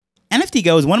NFT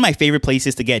Go is one of my favorite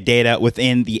places to get data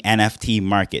within the NFT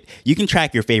market. You can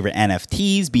track your favorite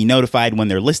NFTs, be notified when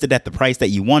they're listed at the price that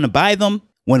you want to buy them,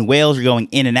 when whales are going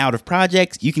in and out of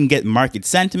projects, you can get market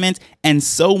sentiment, and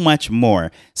so much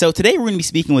more. So today we're going to be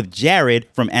speaking with Jared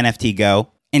from NFT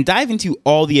Go and dive into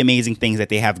all the amazing things that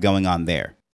they have going on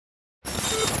there.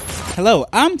 Hello,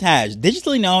 I'm Taj,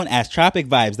 digitally known as Tropic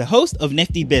Vibes, the host of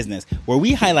Nifty Business, where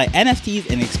we highlight NFTs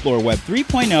and explore Web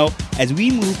 3.0 as we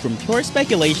move from pure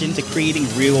speculation to creating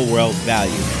real-world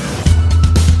value.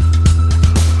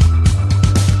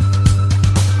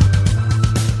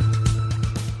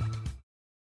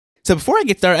 So before I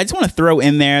get started, I just want to throw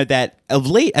in there that of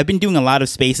late, I've been doing a lot of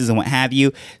spaces and what have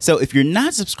you. So if you're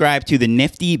not subscribed to the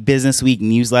Nifty Business Week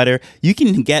newsletter, you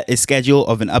can get a schedule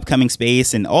of an upcoming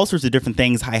space and all sorts of different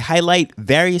things. I highlight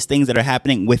various things that are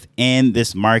happening within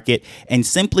this market. And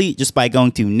simply just by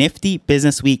going to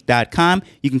niftybusinessweek.com,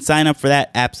 you can sign up for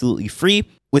that absolutely free.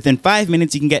 Within 5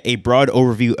 minutes, you can get a broad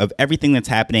overview of everything that's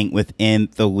happening within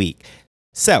the week.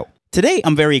 So today,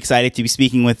 I'm very excited to be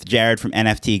speaking with Jared from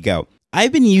NFT Go.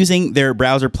 I've been using their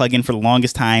browser plugin for the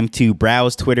longest time to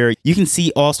browse Twitter. You can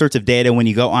see all sorts of data when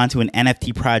you go onto an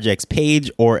NFT project's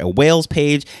page or a whales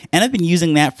page. And I've been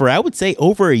using that for, I would say,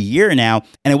 over a year now.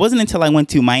 And it wasn't until I went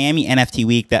to Miami NFT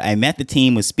Week that I met the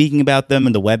team, was speaking about them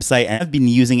and the website, and I've been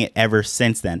using it ever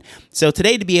since then. So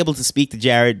today, to be able to speak to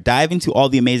Jared, dive into all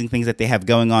the amazing things that they have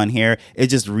going on here is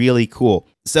just really cool.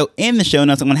 So in the show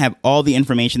notes, I'm going to have all the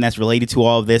information that's related to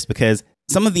all of this, because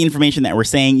some of the information that we're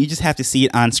saying, you just have to see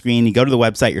it on screen. You go to the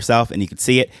website yourself and you can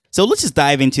see it. So let's just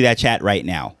dive into that chat right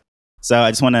now. So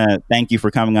I just want to thank you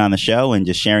for coming on the show and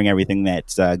just sharing everything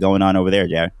that's going on over there,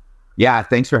 Jared. Yeah,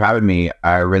 thanks for having me.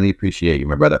 I really appreciate you,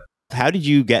 my brother. How did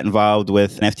you get involved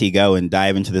with NFT Go and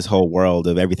dive into this whole world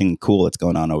of everything cool that's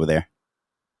going on over there?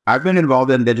 I've been involved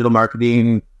in digital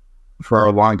marketing for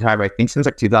a long time, I think since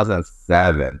like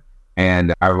 2007.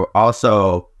 And I've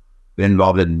also been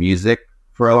involved in music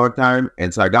for a long time.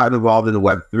 And so I got involved in the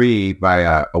Web3 by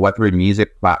a Web3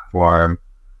 music platform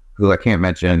who I can't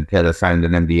mention because I signed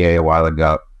an NDA a while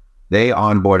ago. They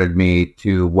onboarded me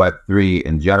to Web3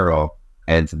 in general.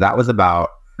 And so that was about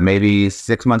maybe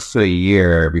 6 months to a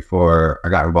year before I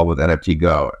got involved with NFT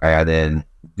Go. And then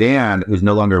Dan, who's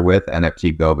no longer with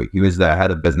NFT Go, but he was the head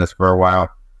of business for a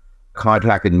while,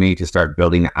 contacted me to start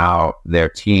building out their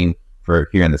team for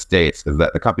here in the States, because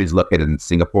the company's located in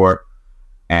Singapore.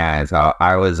 And so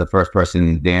I was the first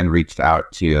person Dan reached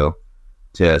out to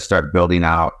start building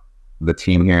out the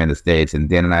team here in the States. And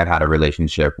Dan and I had a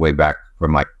relationship way back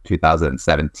from like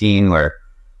 2017, where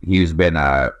he's been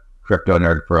a crypto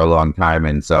nerd for a long time.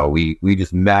 And so we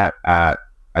just met at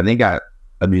a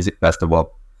music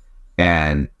festival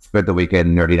and spent the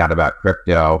weekend nerding out about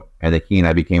crypto. And then he and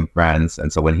I became friends.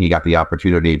 And so when he got the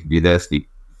opportunity to do this, he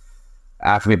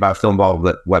asked me if I was still involved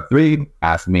with Web3,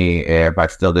 asked me if I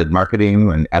still did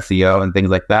marketing and SEO and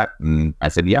things like that. And I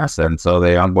said yes. And so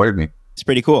they onboarded me. It's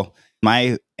pretty cool.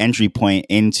 My entry point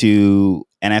into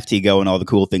NFT Go and all the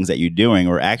cool things that you're doing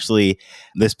were actually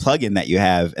this plugin that you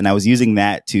have. And I was using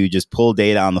that to just pull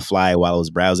data on the fly while I was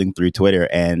browsing through Twitter.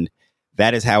 And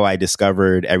that is how I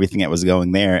discovered everything that was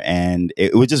going there. And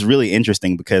it was just really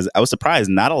interesting because I was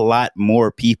surprised not a lot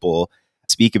more people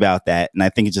speak about that. And I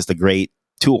think it's just a great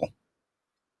tool.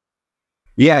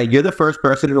 Yeah, you're the first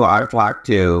person who I talked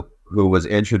to who was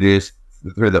introduced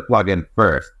through the plugin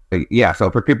first. Yeah,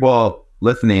 so for people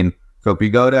listening, so if you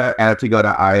go to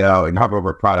nftgo.io and hover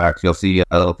over products, you'll see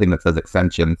a little thing that says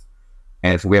extensions.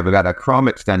 And so we have got a Chrome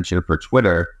extension for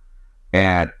Twitter,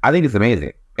 and I think it's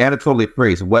amazing. And it's totally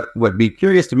free. So what would be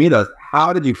curious to me though is,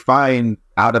 how did you find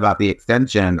out about the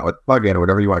extension or the plugin or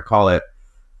whatever you want to call it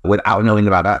without knowing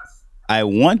about us? I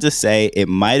want to say it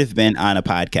might have been on a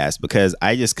podcast, because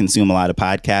I just consume a lot of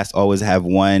podcasts, always have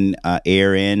one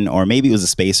air in, or maybe it was a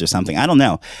space or something. I don't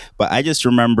know. But I just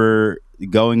remember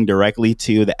going directly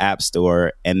to the App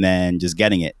Store and then just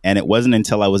getting it. And it wasn't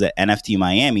until I was at NFT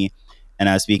Miami and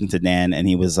I was speaking to Dan, and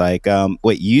he was like,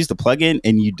 wait, you use the plugin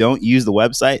and you don't use the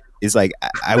website? It's like,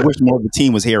 I wish more of the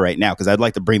team was here right now, because I'd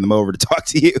like to bring them over to talk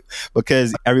to you,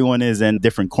 because everyone is in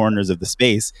different corners of the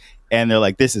space. And they're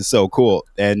like, this is so cool.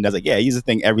 And I was like, yeah, I use the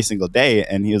thing every single day.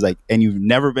 And he was like, and you've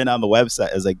never been on the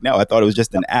website? I was like, no, I thought it was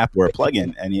just an app or a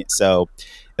plugin. And so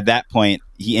at that point,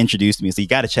 he introduced me. So you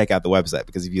got to check out the website,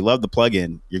 because if you love the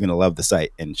plugin, you're going to love the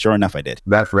site. And sure enough, I did.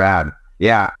 That's rad.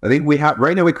 Yeah, I think we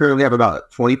currently have about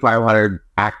 2,500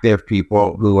 active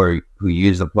people who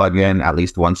use the plugin at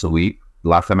least once a week. The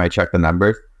last time I checked the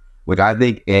numbers, which I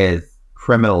think is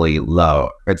criminally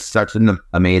low. It's such an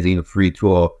amazing free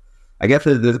tool. I guess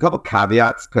there's a couple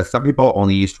caveats because some people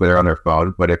only use Twitter on their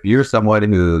phone. But if you're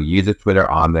someone who uses Twitter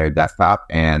on their desktop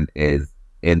and is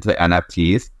into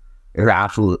NFTs, it's an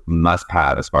absolute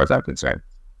must-have as far as I'm concerned.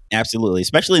 Absolutely,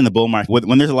 especially in the bull market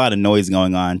when there's a lot of noise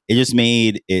going on. It just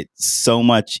made it so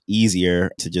much easier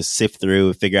to just sift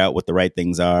through, figure out what the right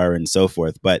things are, and so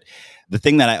forth. But the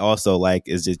thing that I also like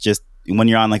is just when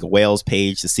you're on like a whales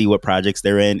page to see what projects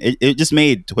they're in. It just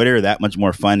made Twitter that much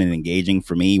more fun and engaging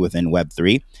for me within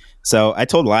Web3. So I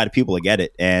told a lot of people to get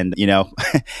it. And,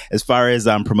 as far as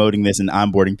promoting this and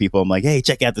onboarding people, I'm like, hey,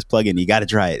 check out this plugin. You got to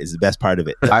try it. It's the best part of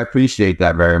it. I appreciate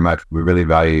that very much. We really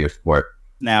value your support.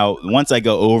 Now, once I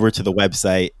go over to the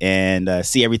website and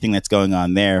see everything that's going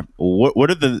on there,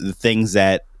 what are the things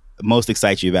that most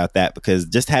excite you about that? Because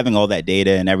just having all that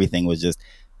data and everything was just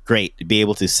great to be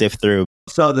able to sift through.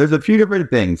 So there's a few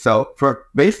different things. So for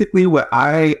basically what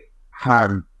I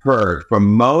have heard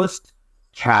from most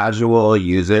casual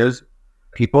users,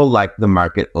 people like the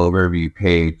market overview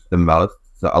page the most.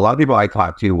 So a lot of people I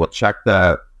talk to will check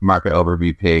the market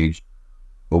overview page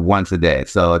once a day.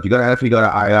 So if you go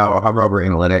to IO or hover over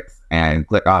analytics and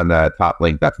click on the top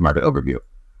link, that's market overview.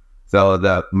 So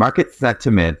the market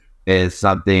sentiment is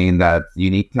something that's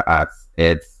unique to us.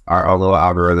 It's our own little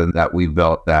algorithm that we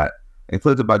built that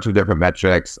includes a bunch of different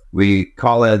metrics. We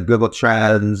call it Google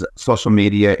Trends, social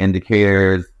media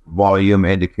indicators, volume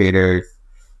indicators,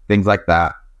 things like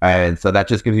that. And so that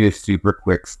just gives you a super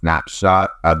quick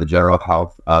snapshot of the general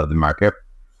health of the market.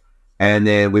 And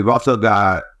then we've also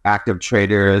got active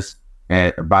traders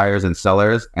and buyers and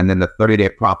sellers, and then the 30-day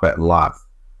profit and loss.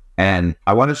 And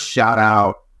I want to shout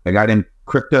out a guy named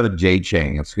Crypto J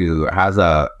Chains, who has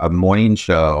a morning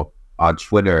show on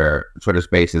Twitter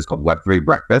Spaces called Web3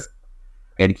 Breakfast.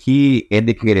 And he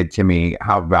indicated to me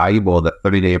how valuable the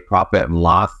 30-day profit and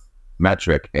loss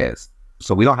metric is.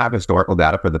 So we don't have historical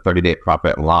data for the 30-day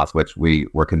profit and loss, which we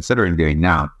were considering doing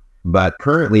now. But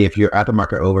currently, if you're at the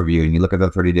market overview and you look at the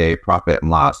 30-day profit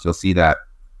and loss, you'll see that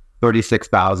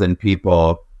 36,000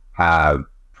 people have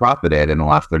profited in the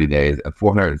last 30 days and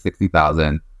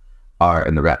 460,000 are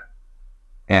in the red.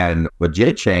 And what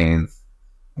J Chains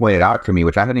pointed out to me,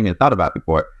 which I hadn't even thought about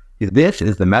before, is this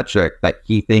is the metric that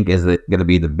he thinks is going to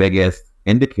be the biggest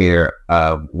indicator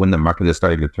of when the market is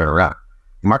starting to turn around.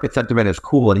 Market sentiment is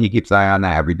cool, and he keeps an eye on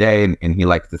that every day, and he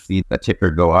likes to see the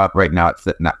ticker go up. Right now, it's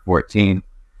sitting at 14.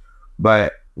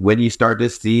 But when you start to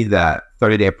see that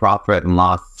 30-day profit and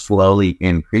loss slowly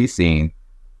increasing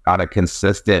on a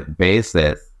consistent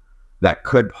basis, that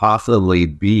could possibly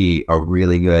be a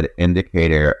really good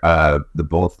indicator of the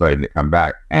bull starting to come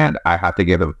back. And I have to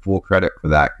give him full credit for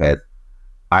that, because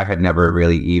I had never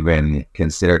really even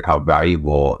considered how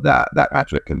valuable that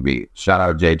metric can be. Shout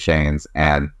out J Chains,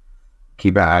 and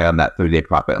keep an eye on that 30-day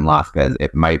profit and loss, because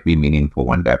it might be meaningful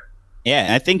one day.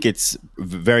 Yeah, I think it's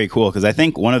very cool, because I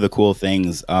think one of the cool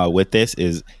things with this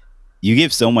is you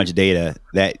give so much data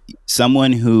that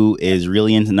someone who is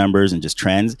really into numbers and just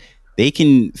trends, they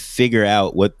can figure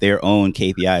out what their own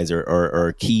KPIs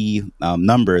or key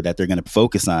number that they're going to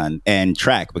focus on and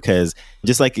track. Because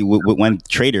just like when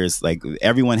traders, like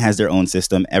everyone has their own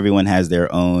system, everyone has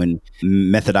their own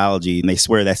methodology, and they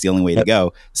swear that's the only way to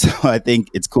go. So I think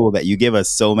it's cool that you give us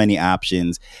so many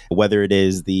options, whether it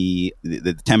is the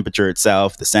temperature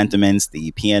itself, the sentiments,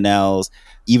 the P&Ls,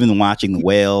 even watching the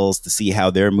whales to see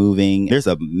how they're moving. There's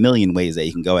a million ways that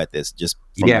you can go at this just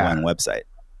from one website.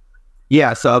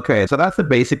 Yeah, so that's the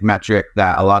basic metric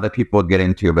that a lot of people get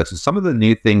into, but so some of the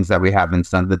new things that we have in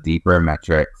some of the deeper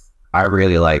metrics I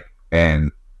really like, and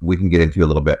we can get into a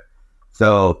little bit.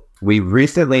 So we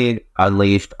recently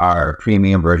unleashed our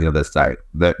premium version of this site.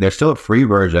 There's still a free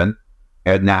version,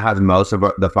 and that has most of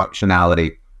the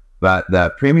functionality, but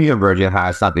the premium version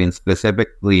has something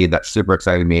specifically that's super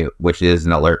exciting to me, which is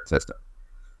an alert system.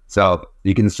 So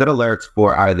you can set alerts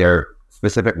for either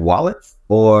specific wallets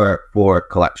or for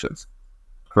collections.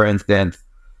 For instance,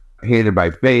 Hated by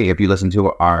Fate, if you listen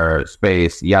to our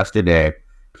space yesterday,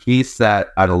 he set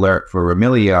an alert for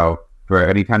Remilio for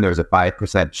anytime there's a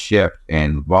 5% shift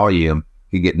in volume,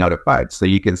 you get notified. So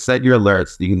you can set your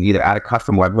alerts. You can either add a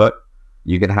custom webhook,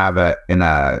 you can have it in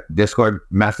a Discord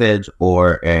message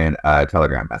or in a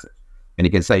Telegram message. And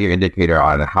you can set your indicator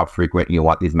on how frequent you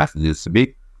want these messages to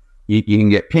be. You can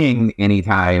get pinged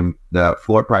anytime the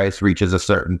floor price reaches a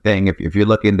certain thing. If you're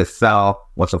looking to sell,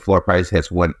 once the floor price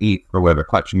hits 1 ETH or whatever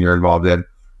collection you're involved in,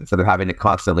 instead of having to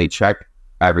constantly check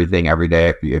everything every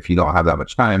day, if you don't have that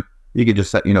much time, you can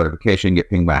just set your notification, get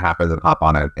pinged when it happens, and hop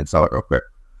on it and sell it real quick.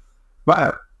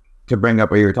 But to bring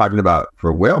up what you were talking about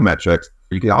for whale metrics,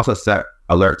 you can also set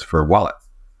alerts for wallets.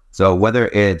 So whether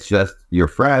it's just your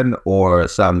friend or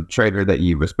some trader that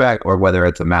you respect, or whether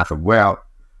it's a massive whale,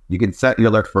 you can set your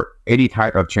alert for any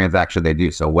type of transaction they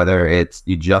do. So whether it's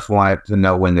you just want to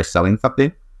know when they're selling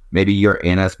something, maybe you're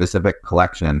in a specific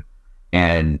collection,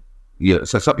 and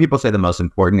so some people say the most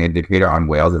important indicator on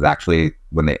whales is actually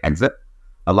when they exit.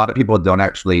 A lot of people don't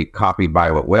actually copy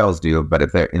buy what whales do, but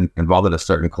if they're involved in a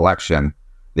certain collection,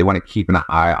 they want to keep an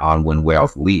eye on when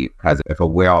whales leave. Because if a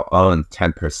whale owns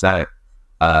 10%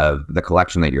 of the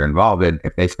collection that you're involved in,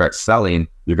 if they start selling,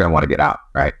 you're going to want to get out,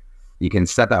 right? You can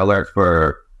set the alert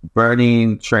for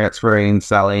burning, transferring,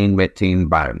 selling, minting,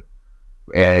 buying.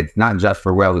 And it's not just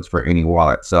for whales, it's for any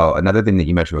wallet. So another thing that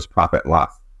you mentioned was profit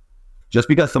loss. Just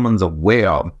because someone's a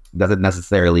whale doesn't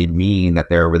necessarily mean that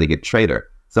they're a really good trader.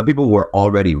 Some people were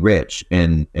already rich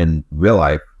in real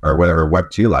life or whatever,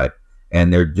 Web2 life,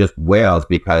 and they're just whales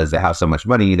because they have so much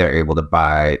money, they're able to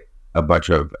buy a bunch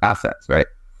of assets, right?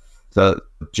 So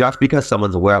just because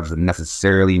someone's a whale doesn't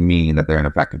necessarily mean that they're an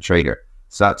effective trader.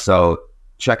 So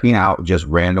checking out just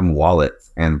random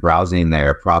wallets and browsing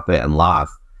their profit and loss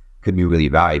could be really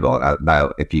valuable.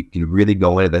 Now, if you can really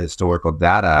go into the historical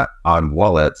data on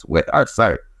wallets with our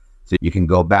site, so you can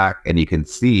go back and you can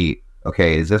see,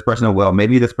 okay, is this person a whale?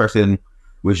 Maybe this person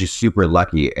was just super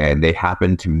lucky and they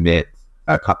happened to mint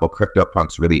a couple crypto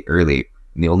punks really early.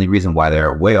 And the only reason why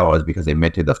they're a whale is because they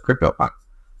minted those crypto punks.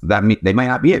 So that means they might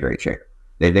not be a great trader.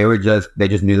 They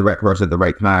just knew the right person at the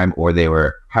right time, or they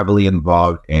were heavily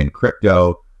involved in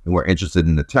crypto and were interested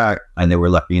in the tech, and they were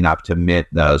lucky enough to mint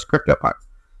those crypto punks.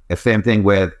 The same thing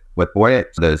with Bored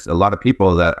Apes. There's a lot of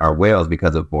people that are whales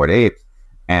because of Bored Apes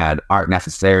and aren't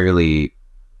necessarily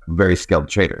very skilled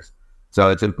traders. So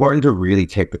it's important to really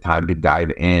take the time to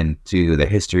dive into the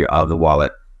history of the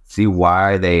wallet, see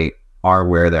why they are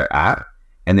where they're at,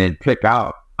 and then pick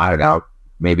out, I don't know,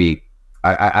 maybe,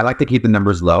 I like to keep the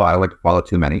numbers low. I don't like to follow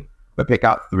too many, but pick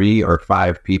out 3 or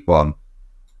 5 people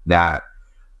that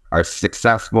are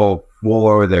successful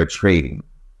for their trading.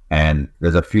 And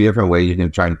there's a few different ways you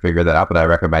can try and figure that out, but I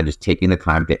recommend just taking the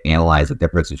time to analyze the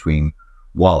difference between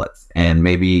wallets. And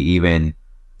maybe even,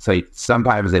 so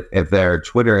sometimes if their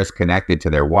Twitter is connected to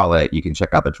their wallet, you can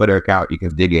check out the Twitter account, you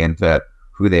can dig into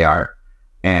who they are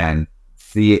and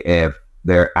see if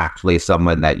they're actually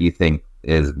someone that you think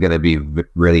is going to be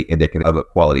really indicative of a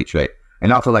quality trade.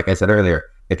 And also, like I said earlier,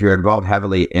 if you're involved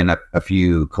heavily in a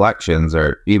few collections,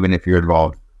 or even if you're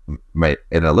involved in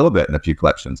a little bit in a few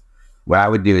collections, what I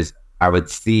would do is I would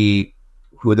see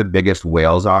who the biggest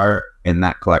whales are in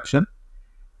that collection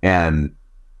and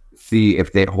see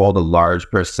if they hold a large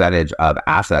percentage of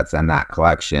assets in that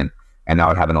collection. And I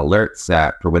would have an alert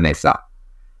set for when they sell.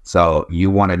 So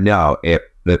you want to know if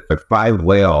the 5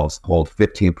 whales hold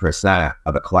 15%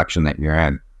 of the collection that you're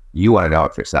in, you want to know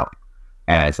if they're selling.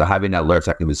 And so having that alert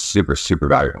set was super, super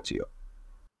valuable to you.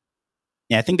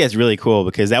 Yeah, I think that's really cool,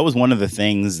 because that was one of the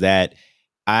things that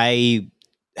I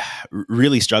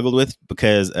really struggled with,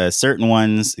 because certain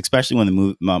ones, especially when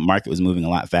the market was moving a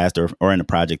lot faster, or in a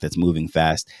project that's moving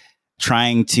fast,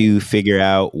 trying to figure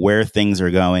out where things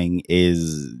are going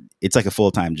it's like a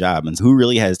full-time job. And so who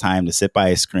really has time to sit by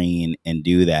a screen and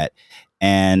do that?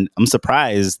 And I'm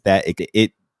surprised that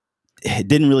it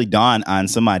didn't really dawn on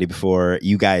somebody before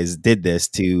you guys did this,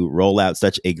 to roll out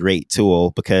such a great tool,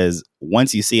 because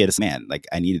once you see it, it's, man, like,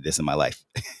 I needed this in my life.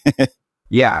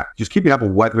 Yeah, just keeping up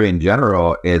with Web3 in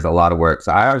general is a lot of work.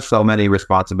 So I have so many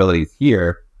responsibilities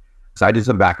here. So I do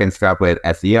some backend stuff with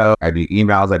SEO, I do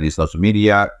emails, I do social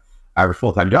media. I have a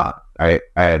full-time job, right?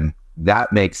 And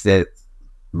that makes it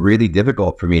really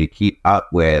difficult for me to keep up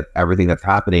with everything that's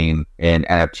happening in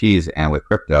NFTs and with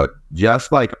crypto.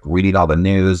 Just like reading all the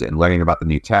news and learning about the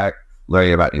new tech,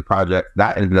 learning about new projects,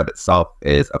 that in and of itself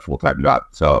is a full-time job.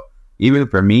 So even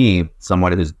for me,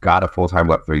 someone who's got a full-time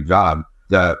Web3 job,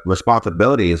 the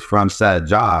responsibilities from said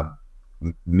job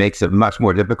makes it much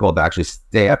more difficult to actually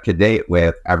stay up to date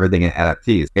with everything in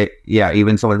NFTs.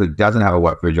 Even someone who doesn't have a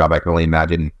Web3 job, I can only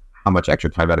imagine how much extra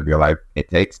time out of your life it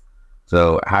takes.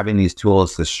 So having these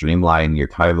tools to streamline your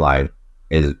timeline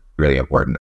is really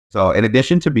important. So in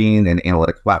addition to being an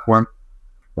analytics platform,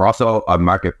 we're also a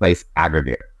marketplace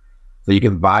aggregator. So you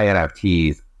can buy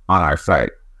NFTs on our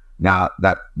site. Now,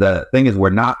 that the thing is,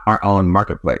 we're not our own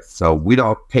marketplace. So we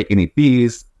don't take any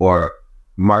fees or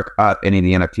mark up any of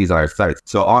the NFTs on our site.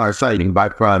 So on our site, you can buy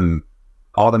from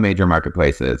all the major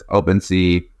marketplaces: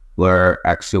 OpenSea, Blur,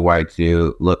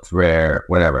 X2Y2, Looks Rare,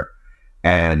 whatever.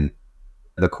 And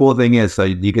the cool thing is, so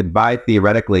you could buy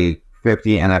theoretically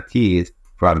 50 NFTs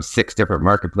from 6 different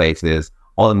marketplaces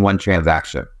all in one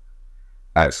transaction.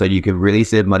 So you can really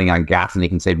save money on gas, and you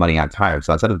can save money on time.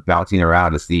 So instead of bouncing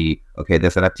around to see, okay,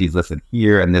 this NFT is listed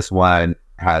here and this one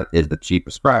is the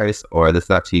cheapest price, or this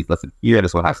NFT is listed here,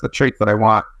 this one has the traits that I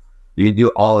want. You can do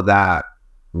all of that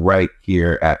right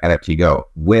here at NFT Go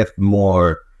with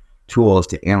more tools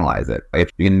to analyze it.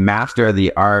 If you can master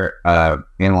the art of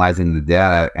analyzing the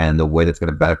data and the way that's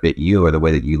going to benefit you, or the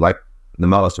way that you like the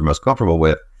most or most comfortable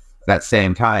with, at that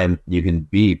same time, you can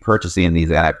be purchasing these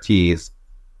NFTs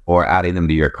or adding them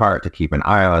to your cart to keep an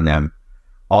eye on them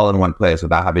all in one place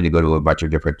without having to go to a bunch of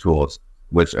different tools,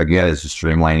 which again is just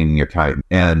streamlining your time.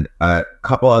 And a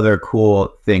couple other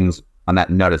cool things on that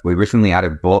note is we recently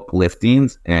added bulk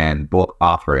listings and bulk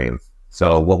offerings.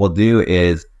 So what we'll do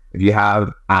is, if you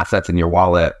have assets in your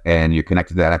wallet and you're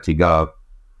connected to NFT Go,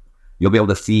 you'll be able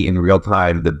to see in real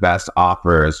time the best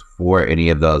offers for any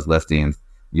of those listings.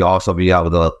 You'll also be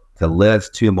able to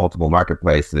list to multiple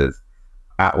marketplaces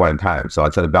at one time. So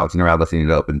instead of bouncing around listening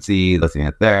to OpenSea, listening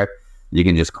it there, you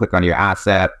can just click on your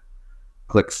asset,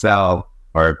 click sell,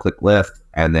 or click list,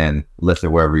 and then list it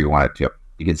wherever you want it to.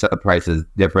 You can set the prices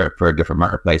different for different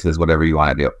marketplaces, whatever you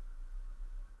want to do.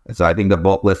 And so I think the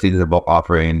bulk listings and bulk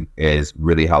offering is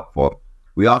really helpful.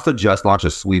 We also just launched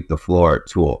a sweep the floor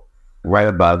tool. Right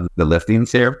above the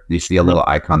listings here, you see a little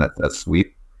icon that says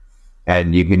sweep,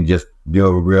 and you can just do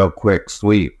a real quick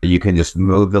sweep. You can just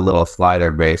move the little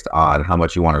slider based on how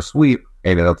much you want to sweep,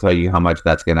 and it'll tell you how much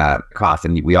that's going to cost.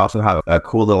 And we also have a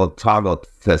cool little toggle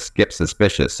to skip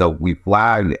suspicious. So we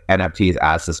flagged NFTs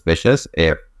as suspicious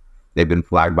if they've been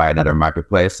flagged by another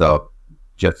marketplace. So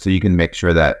just so you can make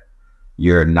sure that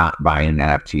you're not buying an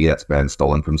NFT that's been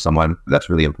stolen from someone. That's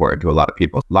really important to a lot of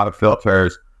people. A lot of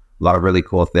filters, a lot of really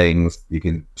cool things. You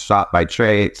can shop by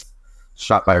traits,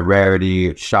 shop by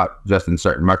rarity, shop just in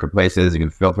certain marketplaces. You can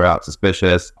filter out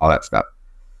suspicious, all that stuff.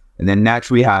 And then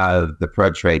next we have the Pro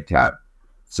Trade tab.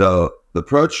 So the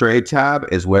Pro Trade tab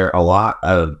is where a lot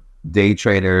of day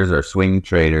traders or swing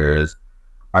traders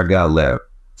are going to live.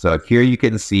 So here you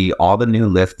can see all the new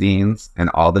listings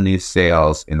and all the new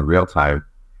sales in real time.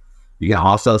 You can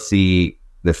also see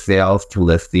the sales to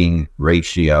listing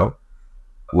ratio,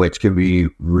 which can be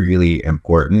really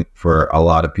important for a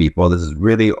lot of people. This is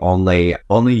really only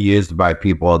used by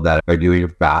people that are doing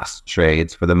fast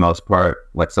trades for the most part.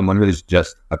 Like someone who's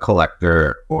just a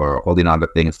collector or holding on to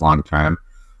things long term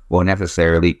won't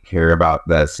necessarily care about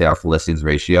the sales to listings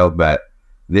ratio, but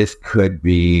this could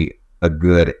be a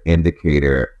good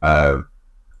indicator of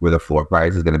where the floor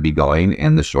price is going to be going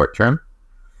in the short term.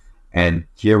 And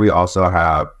here we also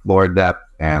have floor depth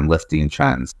and listing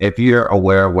trends. If you're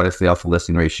aware of what a sales to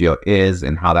listing ratio is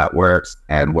and how that works,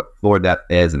 and what floor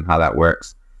depth is and how that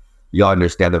works, you'll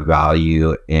understand the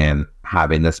value in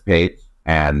having this page.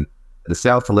 And the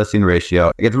sales to listing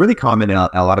ratio, it's really common in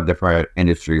a lot of different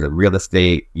industries. Real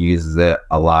estate uses it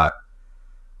a lot.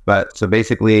 But so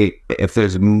basically, if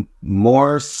there's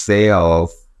more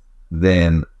sales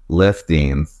than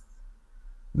listings,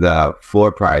 the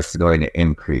floor price is going to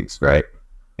increase, right?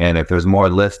 And if there's more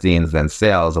listings than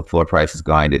sales, the floor price is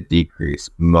going to decrease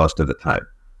most of the time.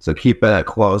 So keep a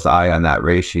close eye on that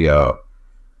ratio.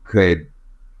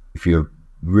 If you're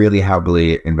really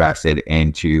heavily invested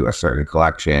into a certain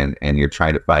collection and you're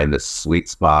trying to find the sweet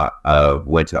spot of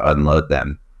when to unload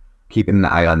them, keeping an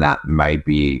eye on that might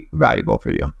be valuable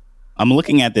for you. I'm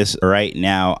looking at this right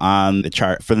now on the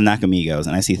chart for the Nakamigos,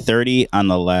 and I see 30 on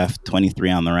the left, 23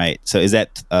 on the right. So is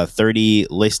that 30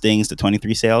 listings to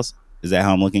 23 sales? Is that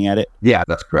how I'm looking at it? Yeah,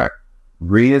 that's correct.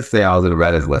 Green is sales and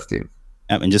red is listings.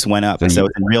 Yep, and just went up. So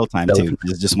it's in real time too.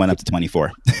 It just went up to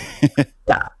 24.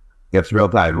 Yeah, it's real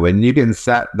time. When you can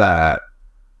set the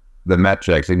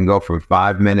metrics, it can go from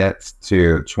 5 minutes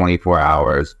to 24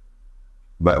 hours.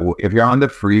 But if you're on the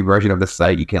free version of the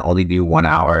site, you can only do 1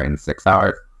 hour and 6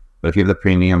 hours. But if you have the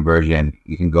premium version,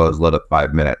 you can go as low as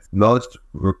 5 minutes. Most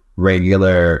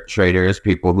regular traders,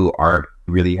 people who aren't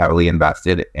really heavily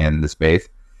invested in the space,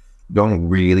 don't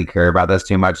really care about this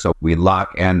too much. So we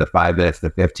lock in the 5 minutes to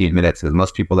 15 minutes because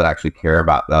most people that actually care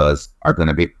about those are going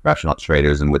to be professional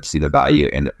traders and would see the value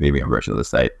in the premium version of the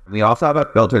site. We also have a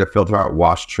filter to filter out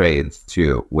wash trades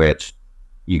too, which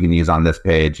you can use on this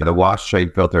page. The wash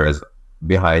trade filter is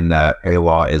behind the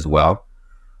paywall as well.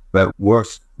 But we're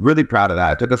really proud of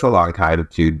that. It took us a long time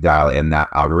to dial in that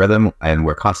algorithm, and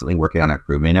we're constantly working on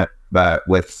improving it. But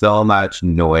with so much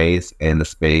noise in the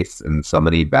space and so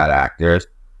many bad actors,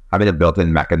 having a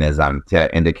built-in mechanism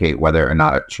to indicate whether or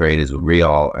not a trade is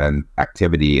real and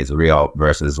activity is real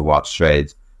versus watch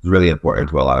trades is really important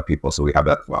to a lot of people. So we have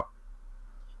that as well.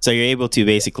 So you're able to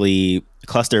basically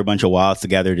cluster a bunch of wallets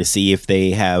together to see if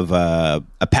they have a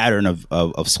pattern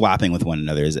of swapping with one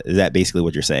another. Is that basically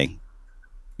what you're saying?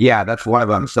 Yeah, that's one of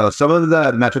them. So some of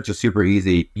the metrics are super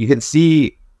easy. You can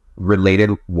see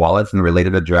related wallets and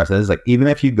related addresses. Like even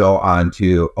if you go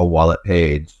onto a wallet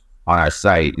page on our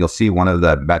site, you'll see one of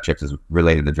the metrics is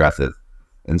related addresses.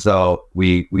 And so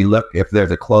we look if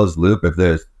there's a closed loop, if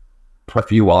there's a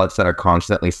few wallets that are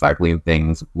constantly cycling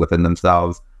things within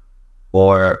themselves,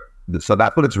 or so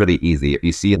that's when it's really easy. If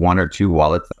you see one or two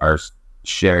wallets are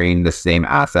sharing the same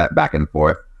asset back and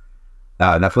forth,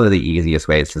 that's one of the easiest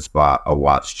ways to spot a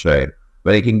watch trade.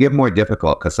 But it can get more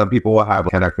difficult because some people will have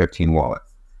 10 or 15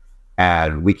 wallets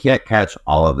and we can't catch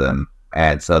all of them.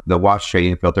 And so the watch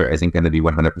trading filter isn't going to be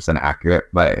 100% accurate,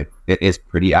 but it is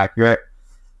pretty accurate.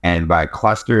 And by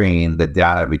clustering the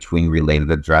data between related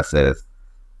addresses,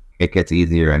 it gets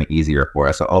easier and easier for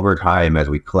us. So over time, as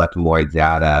we collect more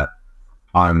data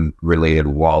on related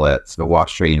wallets, the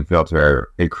watch trading filter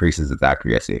increases its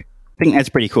accuracy. I think that's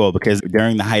pretty cool because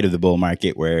during the height of the bull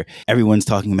market where everyone's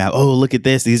talking about, oh, look at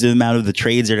this, these are the amount of the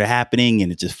trades that are happening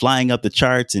and it's just flying up the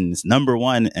charts and it's number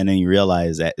one. And then you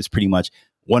realize that it's pretty much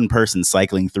one person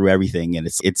cycling through everything and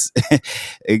it's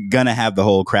gonna have the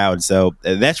whole crowd. So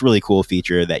that's really cool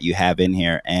feature that you have in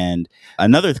here. And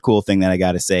another cool thing that I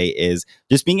got to say is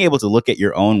just being able to look at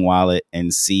your own wallet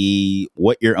and see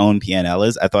what your own PNL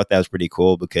is. I thought that was pretty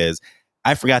cool because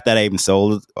I forgot that I even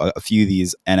sold a few of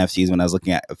these NFTs when I was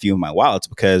looking at a few of my wallets,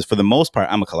 because for the most part,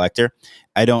 I'm a collector.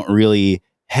 I don't really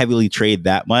heavily trade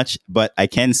that much, but I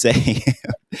can say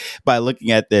by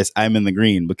looking at this, I'm in the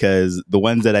green because the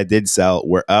ones that I did sell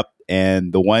were up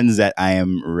and the ones that I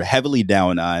am heavily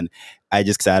down on, I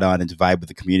just sat on and vibe with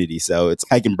the community. So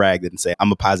I can brag and say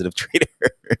I'm a positive trader.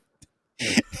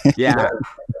 Yeah.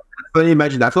 Funny you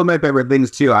mentioned that's one of my favorite things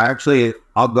too.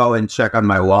 I'll go and check on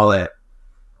my wallet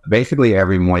basically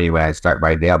every morning when I start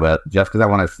my day, but just because I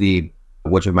want to see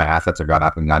which of my assets have gone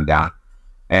up and gone down.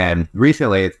 And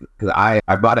recently, because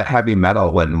I bought a heavy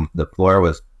metal when the floor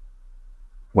was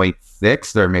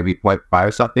 0.6 or maybe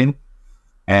 0.5 something,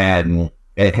 and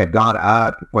it had gone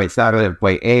up 0.7 and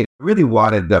 0.8. I really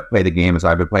wanted to play the game, so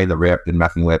I've been playing the Rift and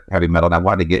messing with heavy metal, and I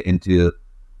wanted to get into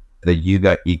the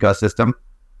Yuga ecosystem.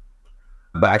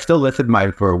 But I still listed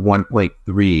mine for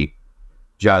 1.3,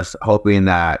 just hoping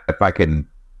that if I can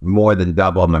more than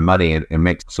double my money and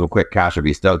make some quick cash, I'd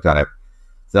be stoked on it.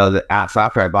 So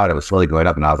after I bought it, was slowly going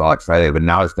up and I was all excited, but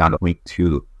now it's down to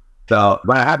 0.2. So,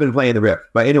 but I have been playing the Rift.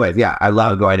 But anyways, yeah, I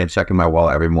love going and checking my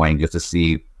wallet every morning just to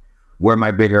see where my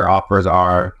bigger offers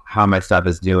are, how my stuff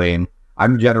is doing.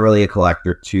 I'm generally a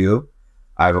collector too.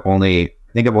 I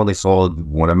think I've only sold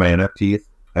one of my NFTs.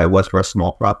 It was for a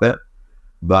small profit.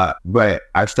 But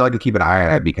I still like to keep an eye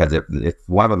on it because if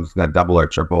one of them is going to double or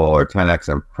triple or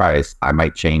 10x in price, I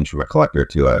might change from a collector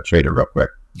to a trader real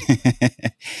quick.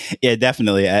 Yeah,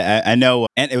 definitely. I know.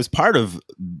 And it was part of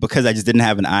because I just didn't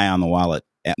have an eye on the wallet.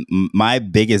 My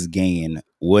biggest gain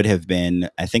would have been,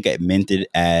 I think I minted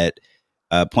at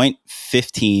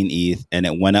 0.15 ETH and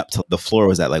it went up to the floor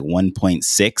was at like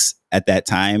 1.6 at that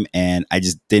time. And I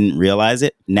just didn't realize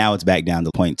it. Now it's back down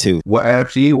to 0.2. What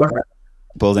NFT? What?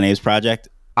 Bulls and Apes Project.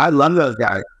 I love those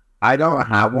guys. I don't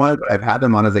have one, but I've had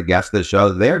them on as a guest of the show.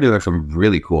 They're doing some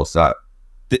really cool stuff.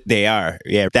 They are.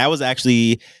 Yeah. That was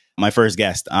actually my first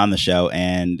guest on the show.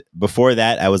 And before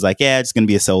that, I was like, yeah, it's going to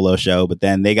be a solo show. But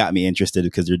then they got me interested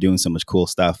because they're doing so much cool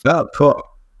stuff. Oh, cool.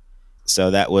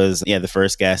 So that was, the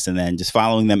first guest. And then just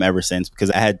following them ever since because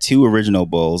I had two original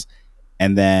bulls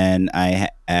and then I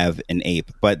have an ape.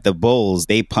 But the bulls,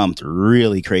 they pumped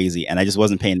really crazy and I just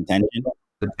wasn't paying attention.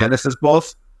 The Genesis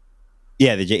bulls?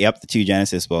 Yeah, the two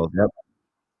Genesis bulls. Yep.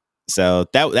 So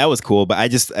that was cool, but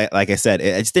like I said,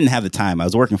 I just didn't have the time. I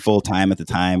was working full time at the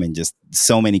time, and just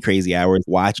so many crazy hours.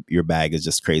 Watch your bag is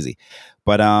just crazy.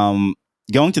 But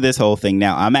going to this whole thing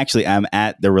now, I'm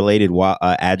at the related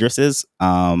addresses.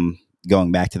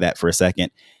 Going back to that for a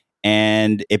second,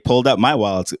 and it pulled up my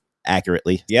wallets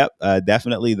accurately. Yep,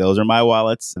 definitely, those are my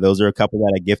wallets. Those are a couple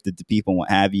that I gifted to people and what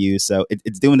have you. So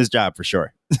it's doing its job for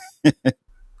sure.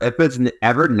 If it's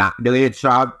ever not doing its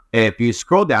job, if you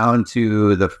scroll down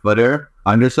to the footer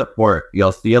under support,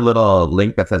 you'll see a little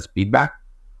link that says feedback.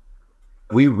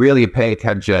 We really pay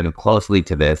attention closely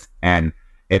to this. And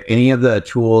if any of the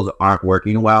tools aren't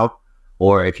working well,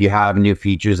 or if you have new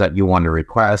features that you want to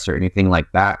request or anything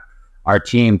like that, our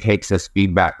team takes this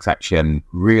feedback section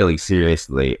really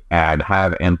seriously and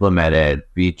have implemented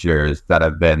features that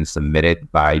have been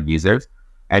submitted by users.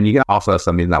 And you can also, if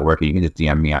something's not working, you can just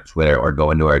DM me on Twitter or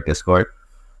go into our Discord.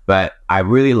 But I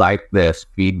really like this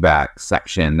feedback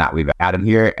section that we've added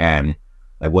here. And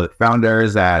like with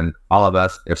founders and all of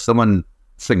us, if someone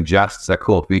suggests a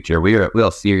cool feature, we'll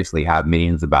seriously have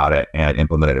meetings about it and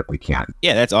implement it if we can.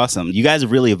 Yeah, that's awesome. You guys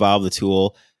have really evolved the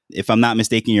tool. If I'm not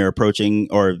mistaken, you're approaching,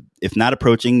 or if not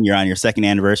approaching, you're on your second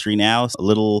anniversary now. So a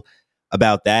little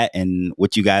about that and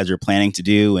what you guys are planning to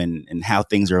do and how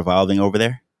things are evolving over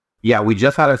there. Yeah, we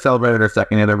just had to celebrate our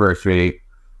second anniversary,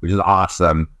 which is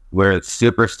awesome. We're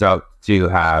super stoked to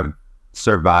have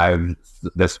survived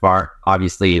this far.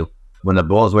 Obviously, when the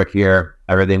Bulls were here,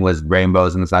 everything was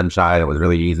rainbows and sunshine. It was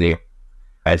really easy.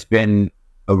 It's been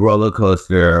a roller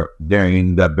coaster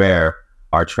during the bear.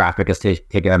 Our traffic has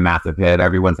taken a massive hit.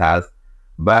 Everyone's has.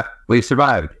 But we've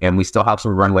survived, and we still have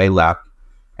some runway left.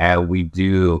 And we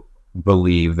do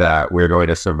believe that we're going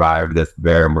to survive this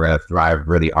bear, and we're going to thrive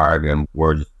really hard. And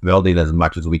we're just building as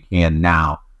much as we can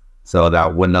now, so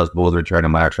that when those bulls return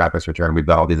and when our traffic's return, we've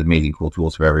got all these amazing, cool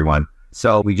tools for everyone.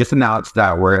 So we just announced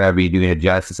that we're going to be doing a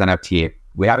Genesis NFT.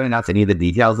 We haven't announced any of the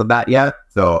details of that yet,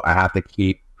 so I have to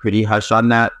keep pretty hush on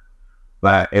that.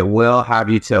 But it will have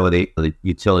utility. The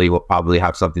utility will probably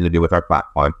have something to do with our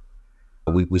platform.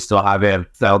 We still haven't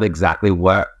settled exactly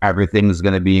what everything is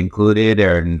going to be included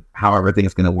and how everything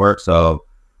is going to work. So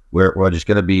we're just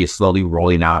going to be slowly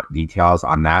rolling out details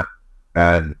on that.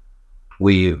 And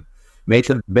we've made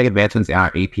some big advancements in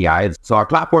our APIs. So our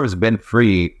platform has been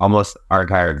free almost our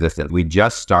entire existence. We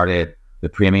just started the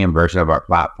premium version of our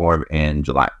platform in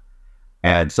July.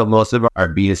 And so most of our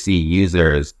B2C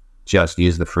users just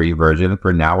use the free version.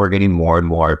 For now, we're getting more and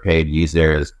more paid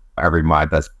users every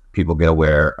month as people get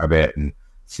aware of it and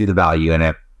see the value in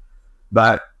it.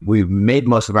 But we've made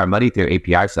most of our money through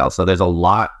API sales. So there's a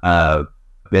lot of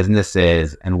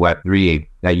businesses in Web3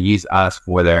 that use us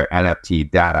for their NFT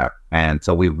data. And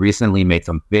so we've recently made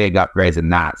some big upgrades in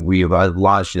that. We've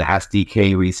launched an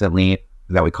SDK recently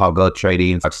that we call Go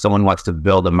Trading. If someone wants to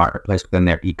build a marketplace within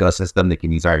their ecosystem, they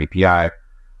can use our API.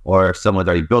 Or if someone's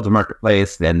already built a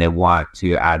marketplace, then they want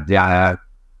to add data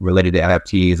related to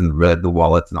NFTs and related to the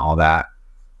wallets and all that.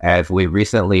 As we've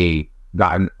recently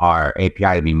gotten our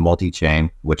API to be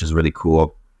multi-chain, which is really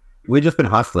cool. We've just been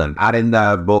hustling, adding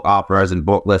the bulk offers and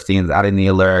bulk listings, adding the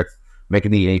alerts,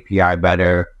 making the API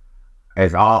better.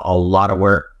 It's all a lot of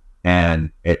work,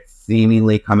 and it's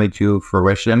seemingly coming to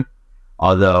fruition,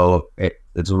 although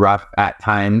it's rough at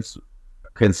times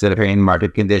considering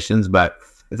market conditions, but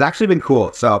it's actually been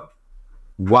cool. So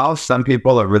while some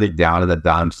people are really down in the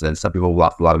dumps and some people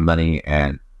lost a lot of money,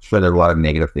 and sure there's a lot of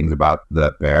negative things about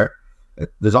the bear,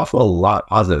 there's also a lot of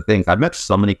positive things. I've met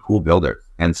so many cool builders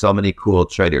and so many cool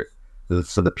traders.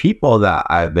 So the people that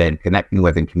I've been connecting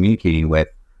with and communicating with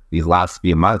these last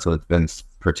few months, so it's been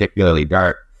particularly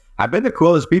dark, have been the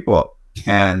coolest people,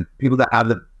 and people that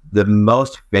have the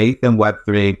most faith in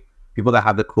Web3, people that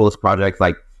have the coolest projects.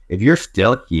 Like, if you're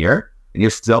still here and you're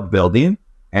still building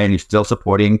and you're still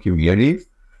supporting communities,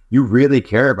 you really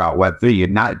care about Web3. You're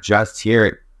not just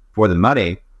here for the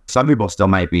money. Some people still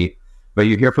might be, but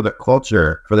you're here for the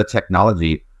culture, for the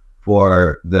technology,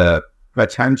 for the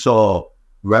potential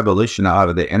revolution out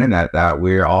of the internet that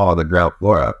we're all the ground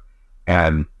floor of.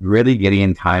 And really getting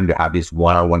in time to have these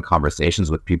one-on-one conversations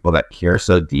with people that care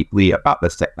so deeply about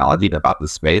this technology and about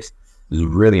this space is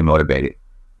really motivating.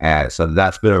 And so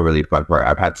that's been a really fun part.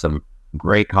 I've had some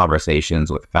great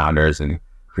conversations with founders and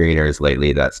creators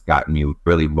lately that's gotten me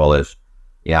really bullish.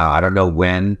 Yeah, I don't know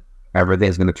when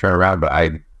everything's going to turn around, but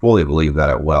I fully believe that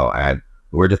it will. And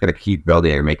we're just going to keep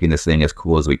building and making this thing as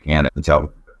cool as we can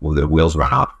until the wheels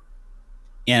run off.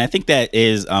 And I think that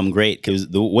is great, because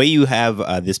the way you have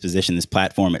this position, this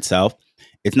platform itself,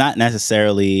 it's not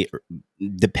necessarily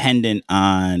dependent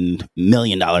on $1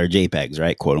 million JPEGs,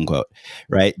 right? Quote unquote,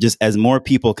 right? Just as more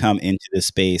people come into this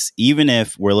space, even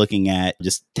if we're looking at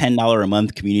just $10 a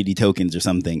month community tokens or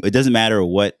something, it doesn't matter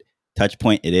what touch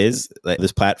point it is. Like,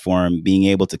 this platform being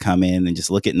able to come in and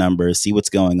just look at numbers, see what's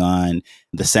going on,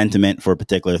 the sentiment for a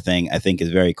particular thing, I think is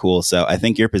very cool. So I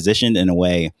think you're positioned in a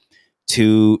way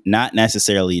to not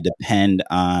necessarily depend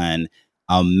on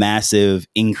a massive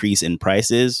increase in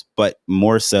prices, but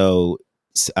more so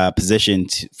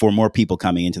positioned for more people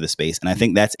coming into the space. And I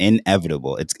think that's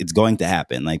inevitable. It's going to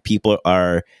happen. Like, people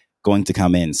are going to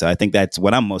come in. So I think that's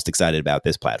what I'm most excited about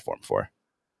this platform for.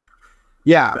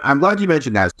 Yeah, I'm glad you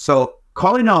mentioned that. So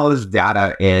calling all this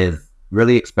data is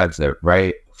really expensive,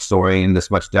 right? Storing this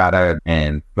much data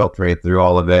and filtering through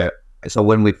all of it. So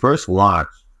when we first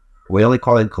launched, we only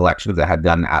called in collections that had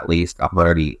done at least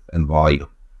 100 in volume.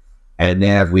 And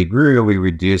then as we grew, we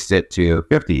reduced it to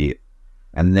 50.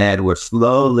 And then we're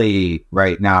slowly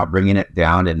right now bringing it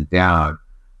down and down.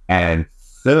 And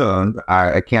soon,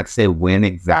 I can't say when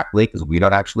exactly because we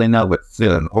don't actually know, but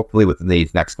soon, hopefully within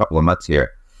these next couple of months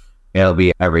here, it'll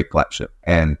be every collection.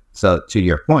 And so to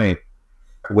your point,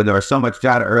 when there was so much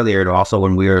data earlier, and also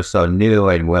when we were so new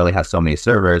and we only had so many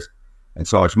servers and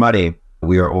so much money,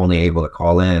 we are only able to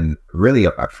call in really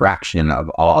a fraction of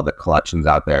all the collections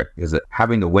out there, because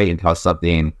having to wait until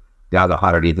something down to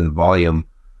 100 ETH in volume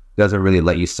doesn't really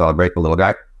let you celebrate the little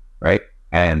guy, right?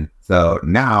 And so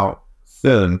now,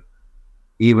 soon,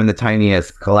 even the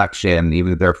tiniest collection,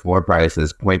 even if their floor price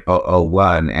is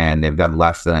 0.001 and they've got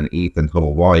less than an ETH in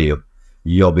total volume,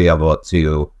 you'll be able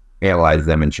to analyze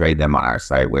them and trade them on our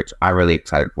site, which I'm really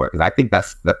excited for, because I think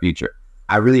that's the future.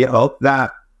 I really hope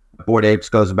that Bored Apes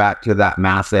goes back to that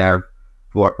massive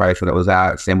floor price that it was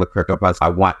at. Same with CryptoPunks. I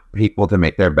want people to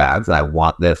make their bags, and I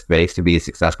want this space to be as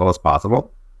successful as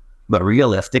possible. But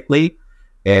realistically,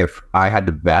 if I had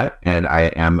to bet, and I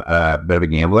am a bit of a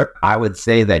gambler, I would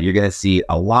say that you're going to see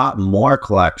a lot more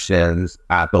collections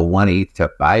at the 1 ETH to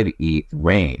 5 ETH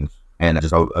range, and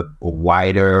just a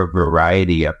wider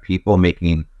variety of people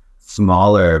making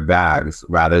smaller bags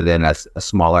rather than a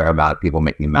smaller amount of people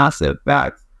making massive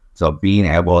bags. So being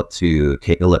able to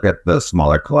take a look at the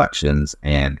smaller collections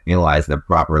and analyze them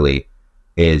properly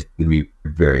is going to be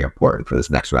very important for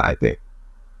this next round, I think.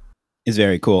 It's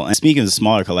very cool. And speaking of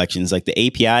smaller collections, like the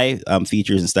API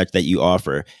features and stuff that you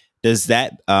offer, does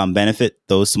that benefit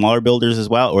those smaller builders as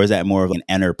well? Or is that more of an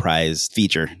enterprise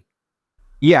feature?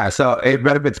 Yeah, so it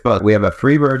benefits both. We have a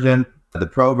free version, the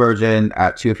pro version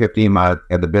at $250 a month,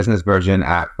 and the business version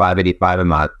at $585 a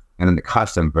month, and then the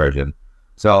custom version.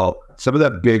 So some of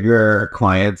the bigger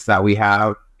clients that we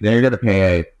have, they're going to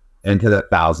pay into the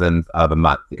thousands of a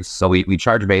month. So we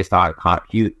charge based on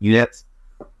compute units.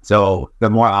 So the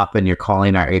more often you're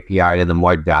calling our API, and the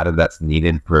more data that's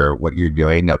needed for what you're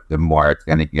doing, the more it's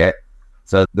going to get.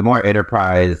 So the more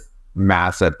enterprise,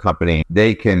 massive company,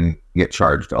 they can get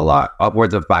charged a lot,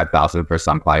 upwards of $5,000 for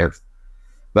some clients.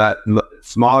 But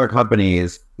smaller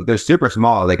companies, they're super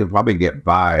small. They can probably get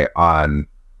by on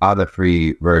the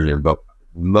free version, but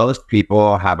most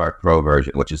people have our pro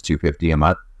version, which is $250 a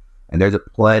month, and there's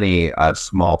plenty of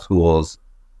small tools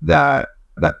that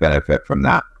benefit from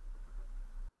that.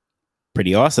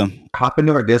 Pretty awesome. Hop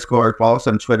into our Discord, follow us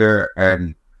on Twitter,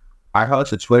 and I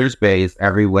host a Twitter space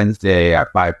every Wednesday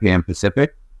at 5 p.m.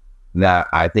 Pacific that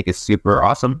I think is super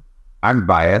awesome. I'm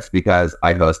biased because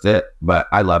I host it, but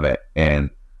I love it, and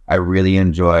I really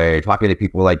enjoy talking to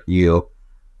people like you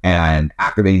and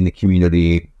activating the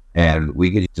community. And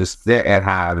we could just sit and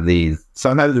have these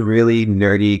sometimes really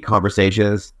nerdy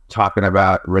conversations talking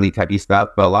about really techy stuff.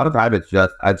 But a lot of time it's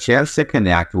just a chance to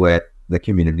connect with the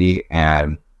community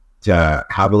and to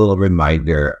have a little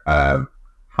reminder of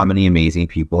how many amazing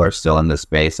people are still in this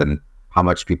space and how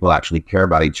much people actually care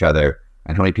about each other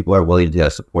and how many people are willing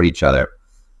to support each other.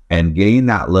 And getting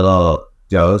that little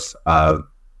dose of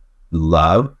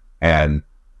love and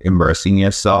immersing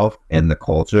yourself in the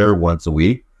culture once a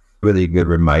week, really good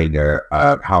reminder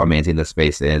of how amazing this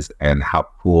space is and how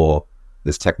cool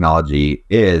this technology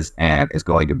is and is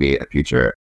going to be in the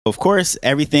future. Of course,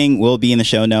 everything will be in the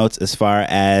show notes as far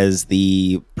as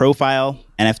the profile,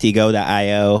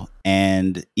 nftgo.io,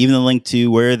 and even the link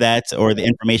to where that's, or the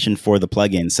information for the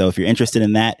plugin. So if you're interested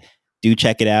in that, do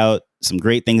check it out. Some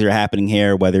great things are happening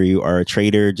here, whether you are a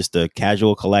trader, just a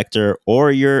casual collector,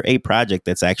 or you're a project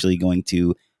that's actually going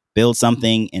to build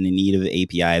something and in need of the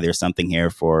API. There's something here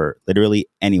for literally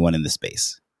anyone in the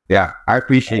space. Yeah, I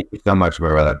appreciate you so much,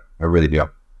 brother. I really do.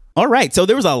 All right, so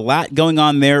there was a lot going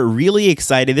on there. Really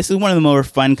excited. This is one of the more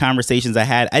fun conversations I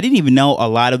had. I didn't even know a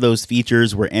lot of those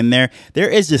features were in there. There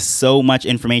is just so much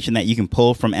information that you can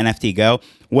pull from NFT Go.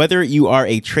 Whether you are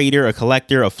a trader, a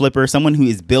collector, a flipper, someone who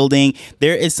is building,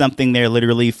 there is something there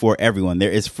literally for everyone. There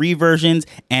is free versions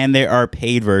and there are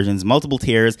paid versions, multiple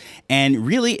tiers. And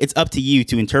really, it's up to you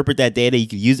to interpret that data. You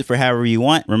can use it for however you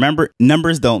want. Remember,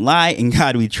 numbers don't lie. In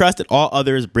God we trust, and all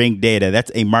others bring data.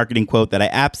 That's a marketing quote that I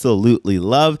absolutely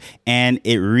love. And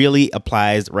it really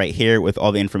applies right here with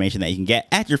all the information that you can get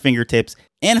at your fingertips.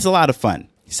 And it's a lot of fun.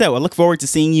 So I look forward to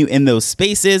seeing you in those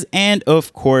spaces. And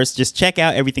of course, just check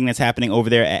out everything that's happening over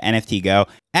there at NFT Go.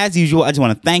 As usual, I just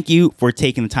want to thank you for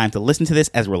taking the time to listen to this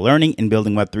as we're learning and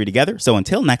building Web3 together. So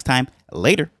until next time,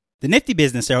 later. The Nifty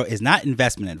Business Arrow is not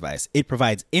investment advice. It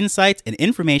provides insights and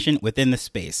information within the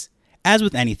space. As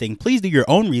with anything, please do your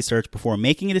own research before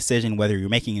making a decision whether you're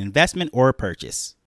making an investment or a purchase.